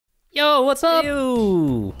Yo, what's up?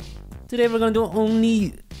 Ew. Today we're gonna do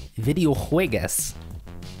only videojuegos.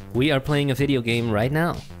 We are playing a video game right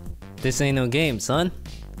now. This ain't no game, son.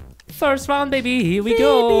 First round, baby, here we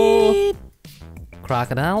go.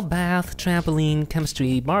 Crocodile, bath, trampoline,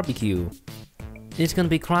 chemistry, barbecue. It's gonna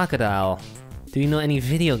be crocodile. Do you know any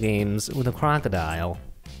video games with a crocodile?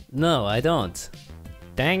 No, I don't.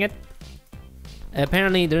 Dang it.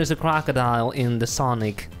 Apparently there's a crocodile in the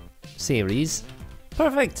Sonic series.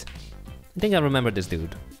 Perfect. I think I remember this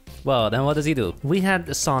dude. Well, then what does he do? We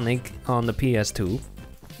had Sonic on the PS2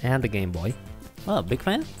 and the Game Boy. Oh, big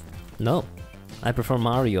fan? No, I prefer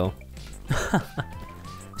Mario.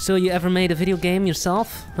 So you ever made a video game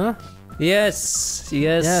yourself, huh? Yes.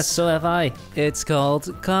 Yes, so have I. It's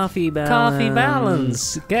called Coffee Balance. Coffee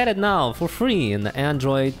Balance. Get it now for free in the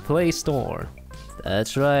Android Play Store.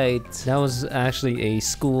 That's right. That was actually a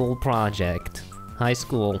school project. High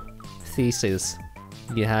school thesis.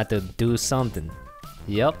 You had to do something.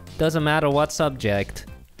 Yep. Doesn't matter what subject,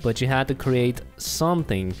 but you had to create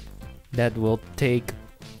something that will take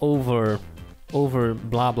over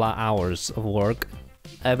blah blah hours of work.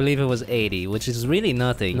 I believe it was 80, which is really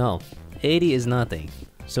nothing. No. 80 is nothing.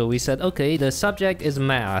 So we said, okay, the subject is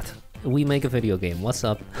math. We make a video game. What's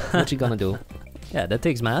up? What you gonna do? Yeah, that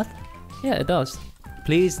takes math. Yeah, it does.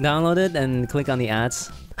 Please download it and click on the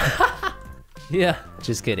ads. Yeah.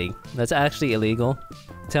 Just kidding. That's actually illegal.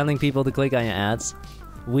 Telling people to click on your ads.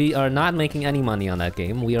 We are not making any money on that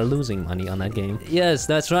game. We are losing money on that game. Yes,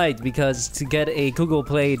 that's right, because to get a Google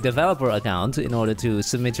Play developer account in order to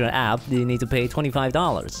submit your app, you need to pay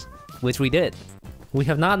 $25, which we did. We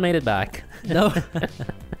have not made it back. No.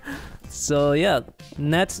 So yeah,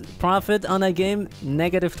 net profit on that game,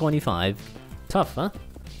 -25. Tough, huh?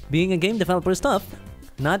 Being a game developer is tough.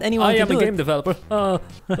 Not anyone I can am do a it. game developer.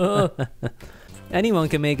 Anyone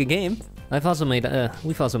can make a game. We've also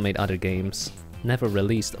made other games. Never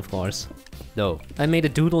released, of course. No. I made a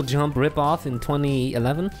Doodle Jump ripoff in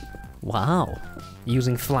 2011 Wow.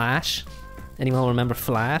 using Flash. Anyone remember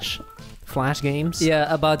Flash? Flash games?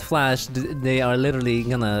 Yeah, about Flash, they are literally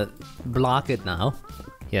gonna block it now.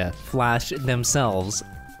 Yeah. Flash themselves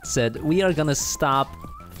said, we are gonna stop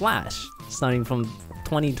Flash starting from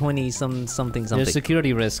 2020 something. There's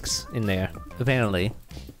security risks in there. Apparently.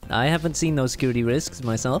 I haven't seen those security risks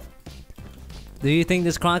myself. Do you think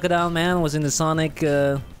this crocodile man was in the Sonic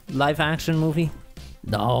live action movie?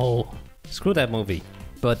 No. Screw that movie.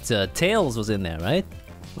 But Tails was in there, right?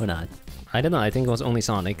 Or not? I don't know, I think it was only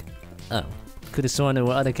Sonic. Oh. Could have sworn there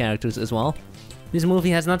were other characters as well. This movie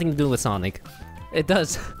has nothing to do with Sonic. It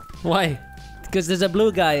does. Why? Because there's a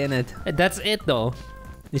blue guy in it. That's it though.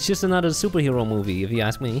 It's just another superhero movie, if you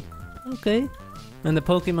ask me. Okay. And the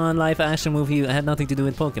Pokemon live action movie had nothing to do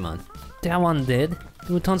with Pokemon. That one did.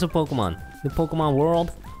 There were tons of Pokemon. The Pokemon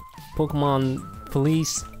World, Pokemon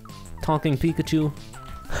Police, Talking Pikachu.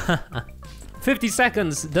 50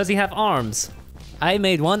 seconds! Does he have arms? I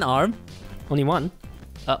made one arm. Only one?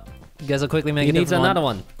 Oh, guess I'll quickly make He a needs different another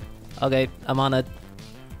one. Okay, I'm on it.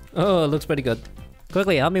 Oh, it looks pretty good.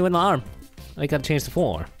 Quickly, help me with my arm. I gotta change to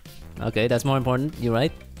 4. Okay, that's more important. You're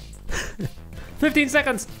right. 15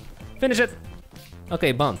 seconds! Finish it!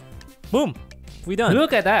 Okay, boom. Boom! We done.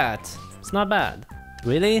 Look at that! It's not bad.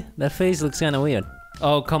 Really? That face looks kind of weird.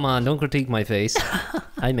 Oh, come on, don't critique my face.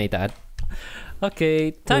 I made that. Okay,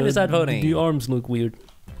 time to start voting. The arms look weird.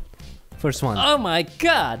 First one. Oh my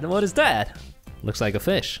god, what is that? Looks like a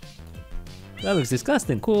fish. That looks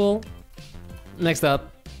disgusting. Cool. Next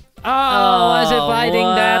up. Oh, why is it biting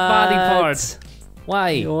that body part?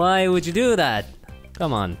 Why? Why would you do that?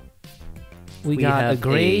 Come on. We have got a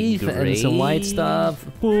grave and some white stuff.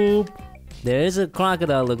 Boop. There is a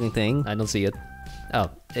crocodile looking thing. I don't see it. Oh,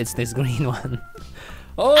 it's this green one.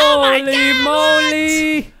 Holy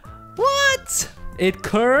moly! What? It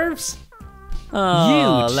curves?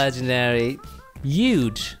 Oh, Huge. legendary.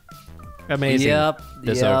 Huge. Amazing. Yep,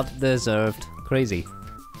 Deserved. deserved. Crazy.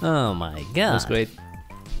 Oh my god. That's great.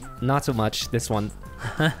 Not so much, this one.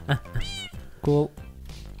 Cool.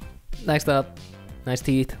 Next up. Nice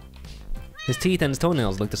teeth. His teeth and his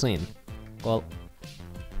toenails look the same. Well,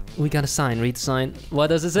 we got a sign. Read the sign. What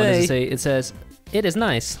does it say? What does it say? It says, it is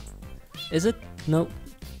nice. Is it? Nope.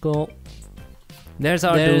 Cool. There's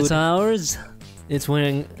our dude. There's ours. It's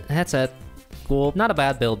wearing a headset. Cool. Not a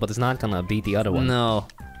bad build, but it's not gonna beat the other one. No.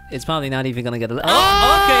 It's probably not even gonna get a...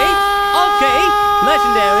 Oh, okay. Okay.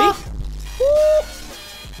 Legendary.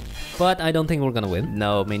 But I don't think we're gonna win.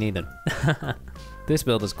 No, me neither. This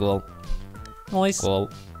build is cool. Nice. Cool.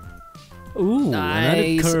 Ooh,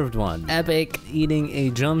 Nice. another curved one. Epic. Eating a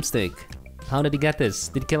drumstick. How did he get this?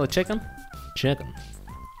 Did he kill a chicken? Chicken.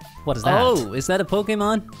 What is that? Oh, is that a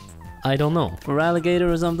Pokemon? I don't know. For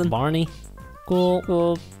alligator or something? Barney. Cool.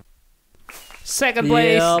 Cool. Second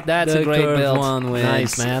place. Yep, That's the a great curved build. one wins.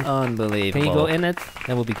 Nice, man. Unbelievable. Can you go in it?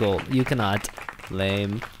 That would be cool. You cannot.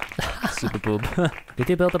 Lame. Super poop. Did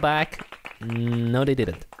they build the back? No, they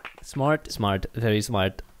didn't. Smart. Smart. Very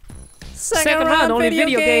smart. Second round, only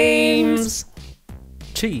video games.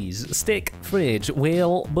 Cheese, stick, fridge,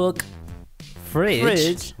 whale, book,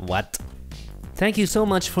 fridge. What? Thank you so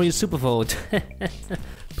much for your super vote.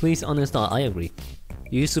 Please uninstall. I agree.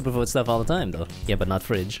 You use supervote stuff all the time, though. Yeah, but not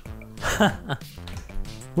fridge.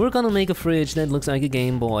 We're gonna make a fridge that looks like a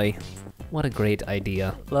Game Boy. What a great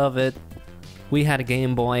idea. Love it. We had a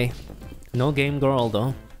Game Boy. No Game Girl,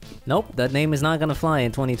 though. Nope, that name is not gonna fly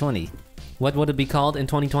in 2020. What would it be called in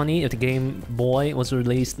 2020 if the Game Boy was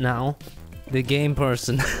released now? The game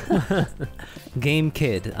person. Game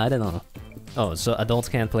kid. I don't know. Oh, so adults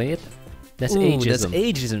can't play it? That's Ooh, ageism. that's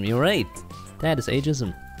ageism, you're right. That is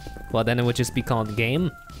ageism. Well, then it would just be called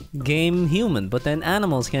game. Game human, but then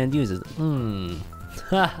animals can't use it.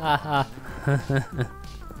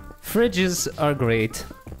 Fridges are great.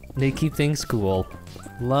 They keep things cool.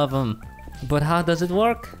 Love them. But how does it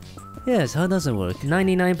work? Yes, how does it work?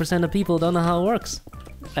 99% of people don't know how it works.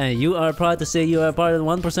 And you are proud to say you are part of the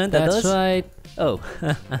 1% that That's does? right. Oh.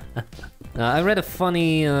 I read a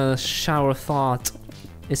funny shower thought.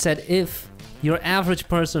 It said if your average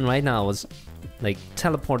person right now was like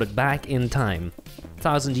teleported back in time,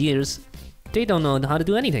 1,000 years, they don't know how to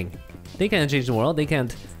do anything. They can't change the world. They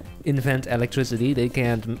can't invent electricity. They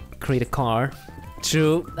can't create a car.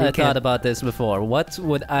 True, I thought about this before. What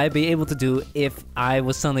would I be able to do if I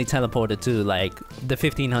was suddenly teleported to, like, the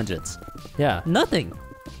 1500s? Yeah. Nothing.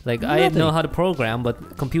 Like, I know how to program,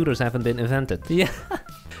 but computers haven't been invented. Yeah.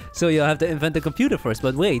 So you'll have to invent a computer first,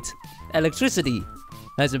 but wait. Electricity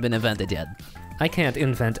hasn't been invented yet. I can't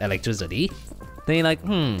invent electricity. Then you're like,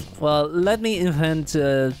 well, let me invent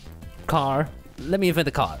a car. Let me invent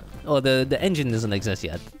a car. Oh, the engine doesn't exist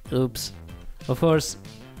yet. Oops. Of course,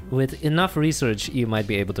 with enough research, you might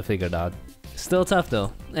be able to figure it out. Still tough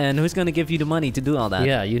though. And who's gonna give you the money to do all that?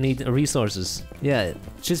 Yeah, you need resources. Yeah,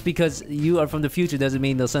 just because you are from the future doesn't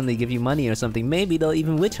mean they'll suddenly give you money or something. Maybe they'll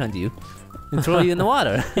even witch hunt you and throw you in the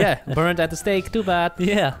water. Yeah, burned at the stake, too bad.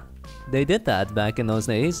 Yeah, they did that back in those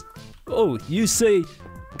days. Oh, you say,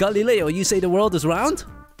 Galileo, you say the world is round?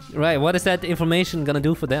 Right, what is that information gonna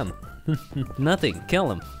do for them? Nothing,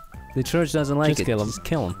 kill him. The church doesn't like Just it, kill him. just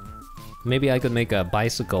kill him. Maybe I could make a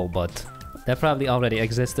bicycle, but that probably already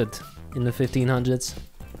existed in the 1500s.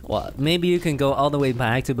 Well, maybe you can go all the way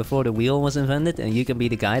back to before the wheel was invented and you can be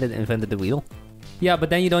the guy that invented the wheel. Yeah, but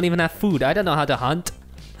then you don't even have food. I don't know how to hunt.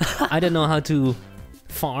 I don't know how to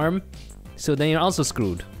farm. So then you're also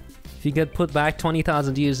screwed. If you get put back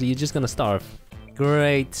 20,000 years, you're just gonna starve.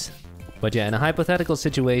 Great. But yeah, in a hypothetical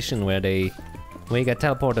situation where you get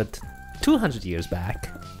teleported 200 years back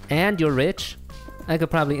and you're rich, I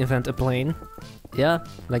could probably invent a plane. Yeah,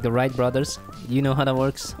 Like the Wright brothers. you know how that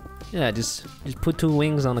works. Yeah, just put two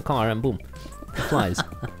wings on the car and boom, it flies.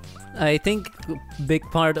 I think a big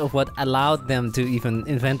part of what allowed them to even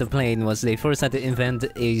invent a plane was they first had to invent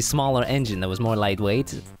a smaller engine that was more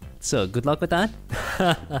lightweight. So good luck with that.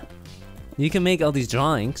 You can make all these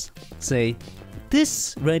drawings. Say,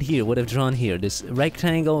 this right here would have drawn here, this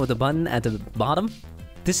rectangle with a button at the bottom.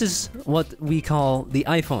 This is what we call the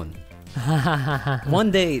iPhone.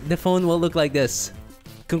 One day the phone will look like this.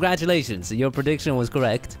 Congratulations, your prediction was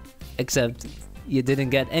correct. Except you didn't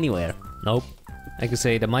get anywhere. Nope. I could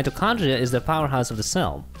say the mitochondria is the powerhouse of the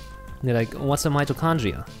cell. And you're like, what's a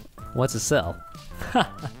mitochondria? What's a cell?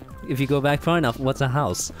 If you go back far enough, what's a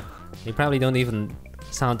house? They probably don't even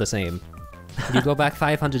sound the same. If you go back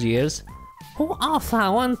 500 years. Oh, Arthur,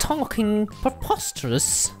 I'm talking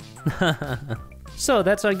preposterous. So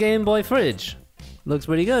that's our Game Boy fridge. Looks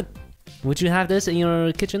pretty good. Would you have this in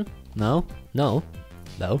your kitchen? No? No.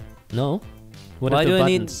 No. No. What Why if the do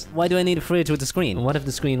buttons? why do I need a fridge with a screen? What if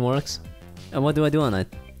the screen works? And what do I do on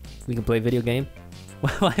it? We can play video game.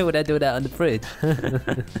 Why would I do that on the fridge?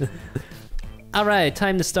 Alright,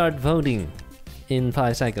 time to start voting. In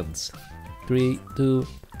 5 seconds. 3, 2,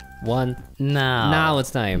 1. Now it's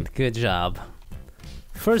time. Good job.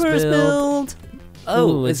 First build. Oh,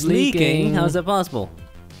 Ooh, it's leaking. leaking. How's that possible?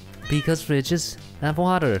 Because fridges have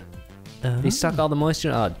water. They suck all the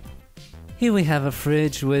moisture out. Here we have a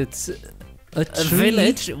fridge with a tree.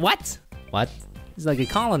 village? What? What? It's like a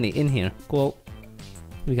colony in here. Cool.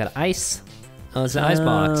 We got ice. Oh, it's an ice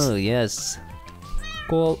box. Oh, yes.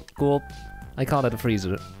 Cool. Cool. I call it a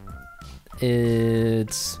freezer.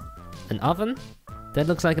 It's an oven? That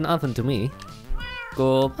looks like an oven to me.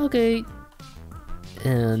 Cool. Okay.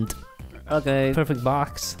 And Okay. perfect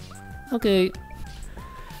box. Okay.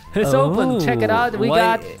 It's open. Check it out. We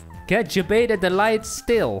got Get Your Bait at the Light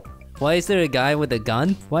Still. Why is there a guy with a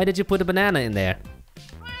gun? Why did you put a banana in there?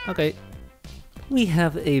 Okay. We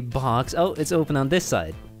have a box. Oh, it's open on this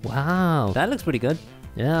side. Wow. That looks pretty good.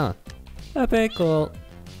 Yeah. Epic. Cool.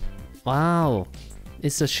 Wow.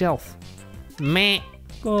 It's a shelf. Meh.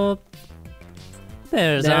 Cool.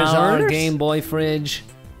 There's our ours. Game Boy fridge.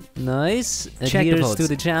 Nice. Check the Adheres votes. to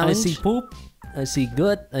the challenge. I see poop. I see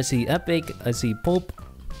good. I see epic. I see poop.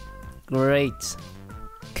 Great.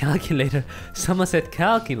 Calculator. Someone said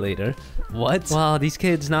calculator. What? Wow, these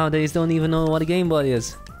kids nowadays don't even know what a Game Boy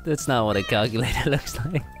is. That's not what a calculator looks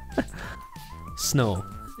like. Snow.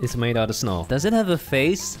 It's made out of snow. Does it have a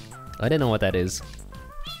face? I don't know what that is.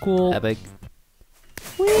 Cool. Epic.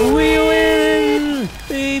 We win!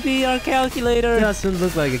 Baby, our calculator. Doesn't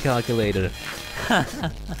look like a calculator.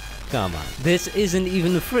 Come on. This isn't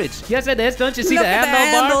even a fridge. Yes, it is. Don't you see Look the at the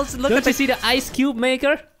handlebar? handles, look Don't at you the- see the ice cube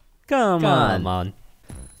maker? Come Come on.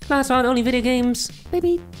 Last one, only video games,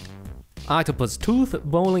 baby. Octopus Tooth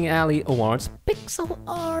Bowling Alley Awards. Pixel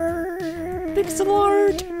art. Pixel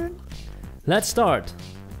art. Let's start.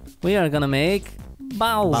 We are gonna make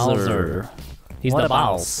Bowser. He's What the a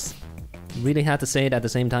boss. Really had to say it at the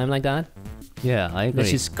same time like that? Yeah, I agree.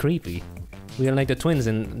 Which is creepy. We are like the twins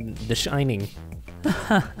in The Shining.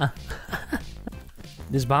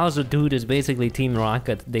 This Bowser dude is basically Team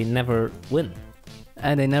Rocket. They never win.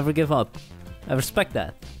 And they never give up. I respect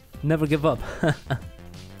that. Never give up.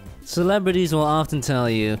 Celebrities will often tell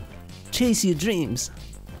you, chase your dreams.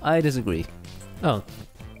 I disagree. Oh,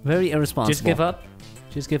 Very irresponsible. just give up?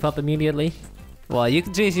 Just give up immediately? Well, you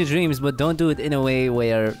can chase your dreams, but don't do it in a way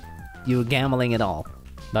where you're gambling at all.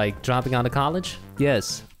 Like dropping out of college?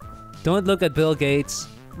 Yes. Don't look at Bill Gates,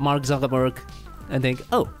 Mark Zuckerberg, and think,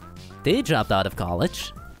 oh, they dropped out of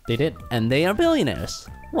college, They did. and they are billionaires.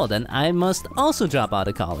 Well, then I must also drop out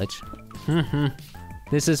of college.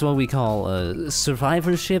 This is what we call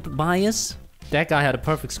survivorship bias. That guy had a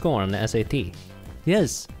perfect score on the SAT.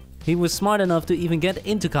 Yes, he was smart enough to even get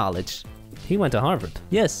into college. He went to Harvard.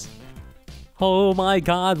 Yes. Oh my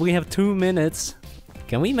god, we have 2 minutes.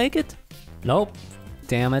 Can we make it? Nope.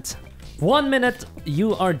 Damn it. 1 minute,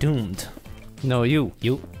 you are doomed. No, you.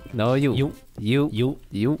 You, No, you. you, You.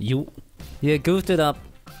 you. You goofed it up.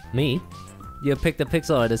 Me? You picked the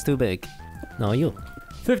pixel art that's too big. No, you.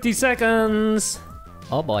 50 seconds.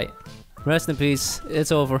 Oh boy. Rest in peace.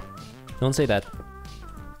 It's over. Don't say that.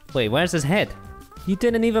 Wait, where's his head? You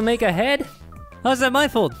didn't even make a head? How's that my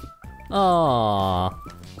fault? Aww.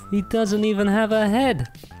 He doesn't even have a head.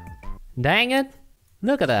 Dang it.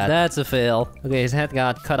 Look at that. That's a fail. Okay, his head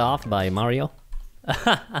got cut off by Mario.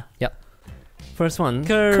 Yep. First one.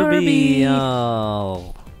 Kirby.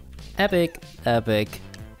 Oh. Epic. Epic.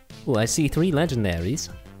 Oh, I see 3 legendaries.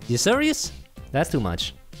 You serious? That's too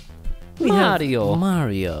much. We Mario. have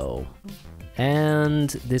Mario. And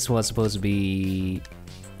this was supposed to be...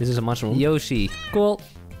 This is a mushroom. Yoshi. Cool.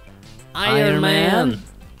 Iron Man.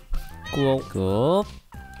 Cool. Cool.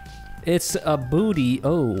 It's a booty.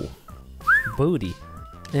 Oh. Booty.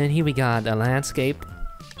 And here we got a landscape.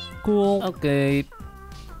 Cool. Okay.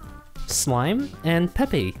 Slime and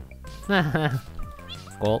Pepe.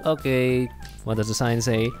 Cool. Okay. What does the sign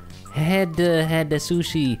say? Head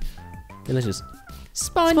sushi. Delicious.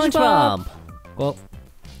 SpongeBob. Cool.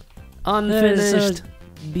 There's Unfinished.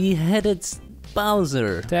 a beheaded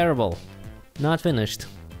Bowser. Terrible. Not finished.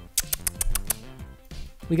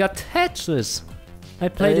 We got Tetris. I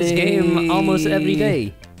play this game almost every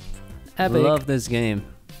day. Epic. Love this game.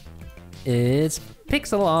 It's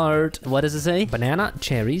pixel art. What does it say? Banana,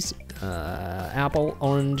 cherries, apple,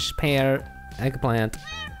 orange, pear, eggplant.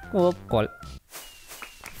 Cool. Cool.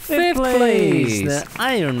 Fifth place. The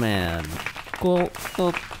Iron Man. Cool.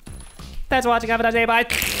 Cool. Thanks for watching. Have a nice day. Bye.